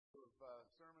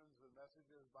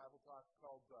Bible talk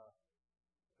called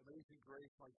Amazing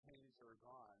Grace, My Pains Are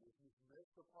Gone. If you've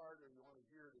missed the part or you want to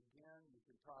hear it again, you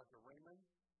can talk to Raymond.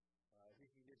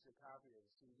 He can get you a copy of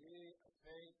the CD, a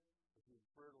tape. If you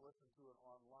prefer to listen to it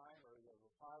online or you have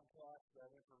a podcast,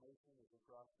 that information is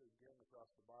across the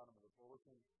bottom of the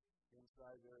bulletin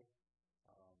inside there.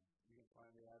 You can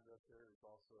find the address there. It's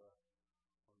also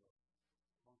one of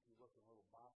the funky-looking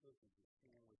little boxes that you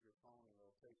scan with your phone, and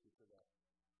it'll take you to that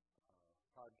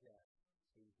podcast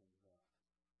so you can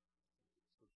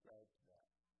subscribe to that.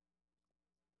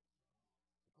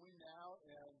 Between now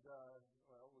and,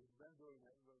 we've been doing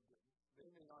it.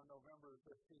 Beginning on November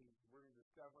 15th, we're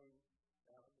discovering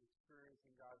and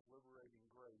experiencing God's liberating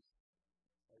grace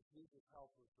as Jesus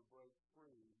helps us to break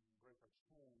free, break our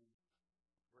chains,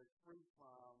 break free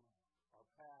from our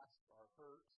past, our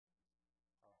hurts,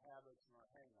 our habits, and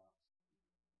our hang-ups.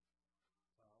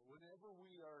 Whenever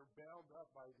we are bound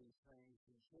up by these things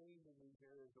and chained in these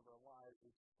areas of our lives,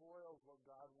 it spoils what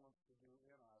God wants to do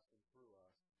in us and through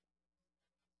us.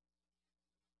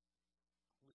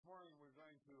 This morning we're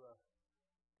going to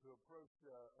approach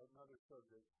another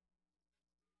subject.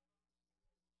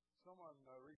 Someone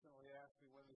recently asked me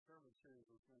when the sermon series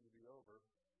was going to be over.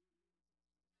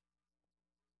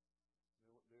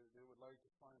 They would like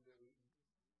to find it.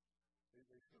 They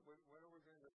said, when are we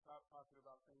going to stop talking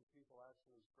about things people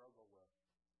actually struggle with?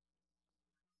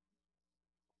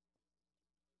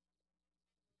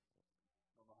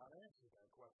 I don't know how to answer that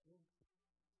question.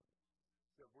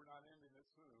 Except we're not ending it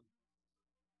soon.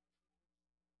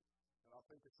 And I'll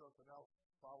think of something else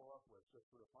to follow up with just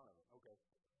for the fun of it. Okay.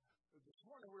 This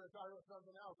morning we're going to talk about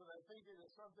something else, and I think it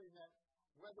is something that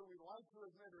whether we like to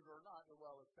admit it or not,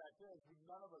 well, the fact is,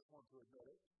 none of us want to admit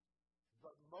it,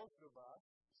 but most of us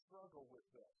struggle with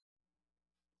this.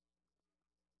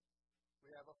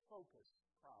 We have a focus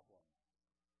problem.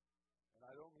 And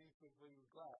I don't mean simply with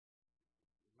glasses,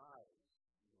 eyes,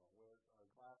 with our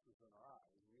glasses in our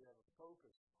eyes. We have a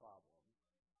focus problem.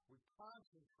 We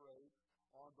concentrate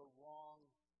on the wrong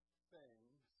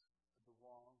things, the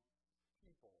wrong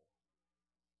people.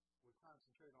 We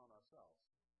concentrate on ourselves.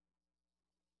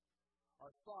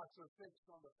 Our thoughts are fixed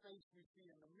on the face we see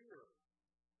in the mirror.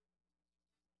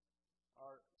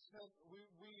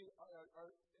 We are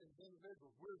as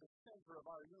individuals, we're the center of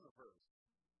our universe.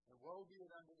 And woe be it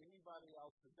unto anybody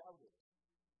else to doubt it.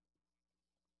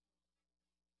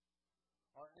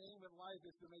 Our aim in life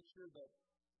is to make sure that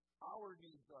our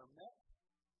needs are met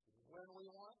when we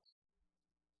want,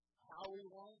 how we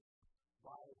want,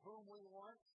 by whom we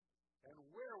want, and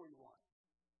where we want.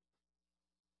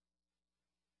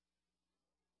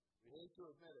 We hate to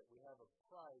admit it, we have a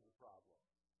pride problem.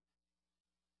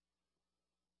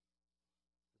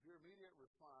 If your immediate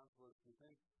response was to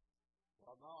think,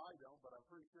 well, no, I don't, but I'm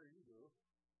pretty sure you do,